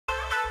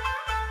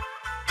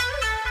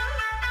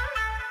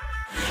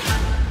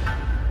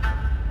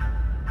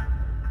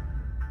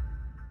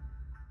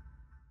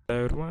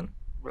Hello everyone,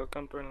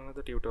 welcome to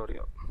another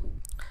tutorial.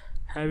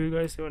 Have you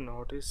guys ever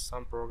noticed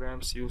some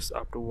programs use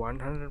up to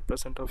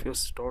 100% of your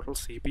total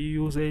CPU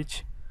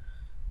usage?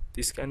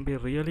 This can be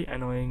really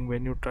annoying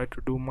when you try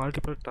to do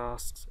multiple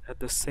tasks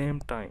at the same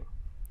time.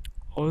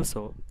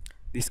 Also,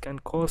 this can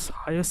cause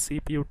higher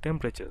CPU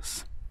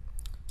temperatures.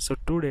 So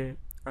today,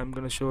 I'm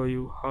gonna show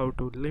you how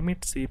to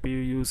limit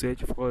CPU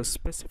usage for a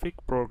specific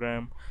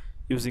program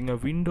using a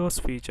Windows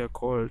feature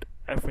called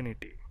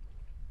Affinity.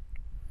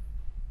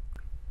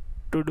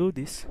 To do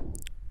this,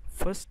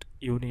 first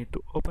you need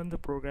to open the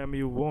program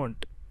you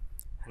want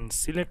and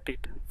select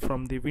it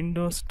from the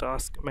Windows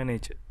Task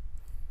Manager.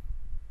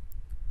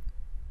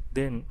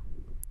 Then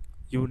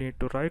you need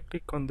to right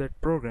click on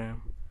that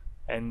program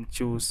and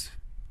choose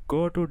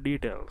Go to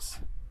Details.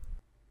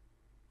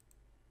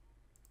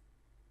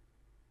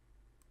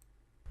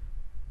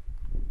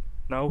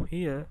 Now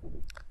here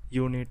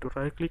you need to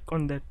right click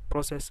on that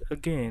process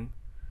again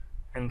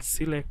and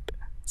select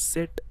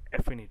Set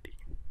Affinity.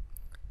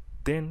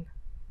 Then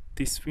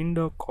this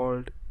window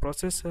called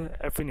Processor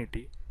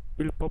Affinity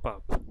will pop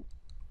up.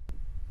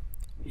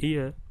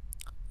 Here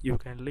you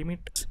can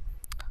limit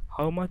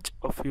how much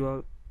of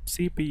your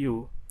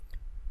CPU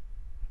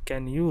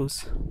can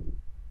use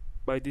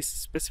by this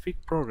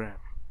specific program.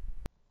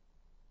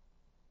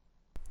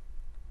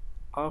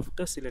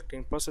 After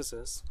selecting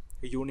processes,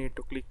 you need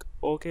to click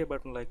OK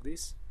button like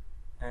this,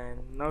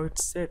 and now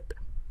it's set.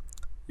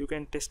 You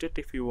can test it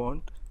if you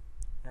want,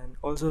 and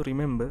also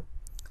remember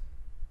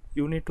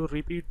you need to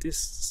repeat this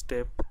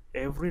step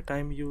every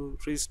time you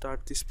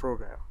restart this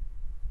program.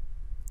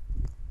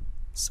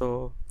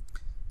 So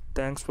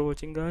thanks for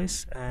watching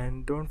guys,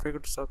 and don't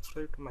forget to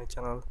subscribe to my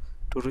channel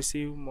to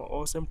receive more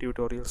awesome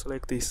tutorials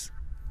like this.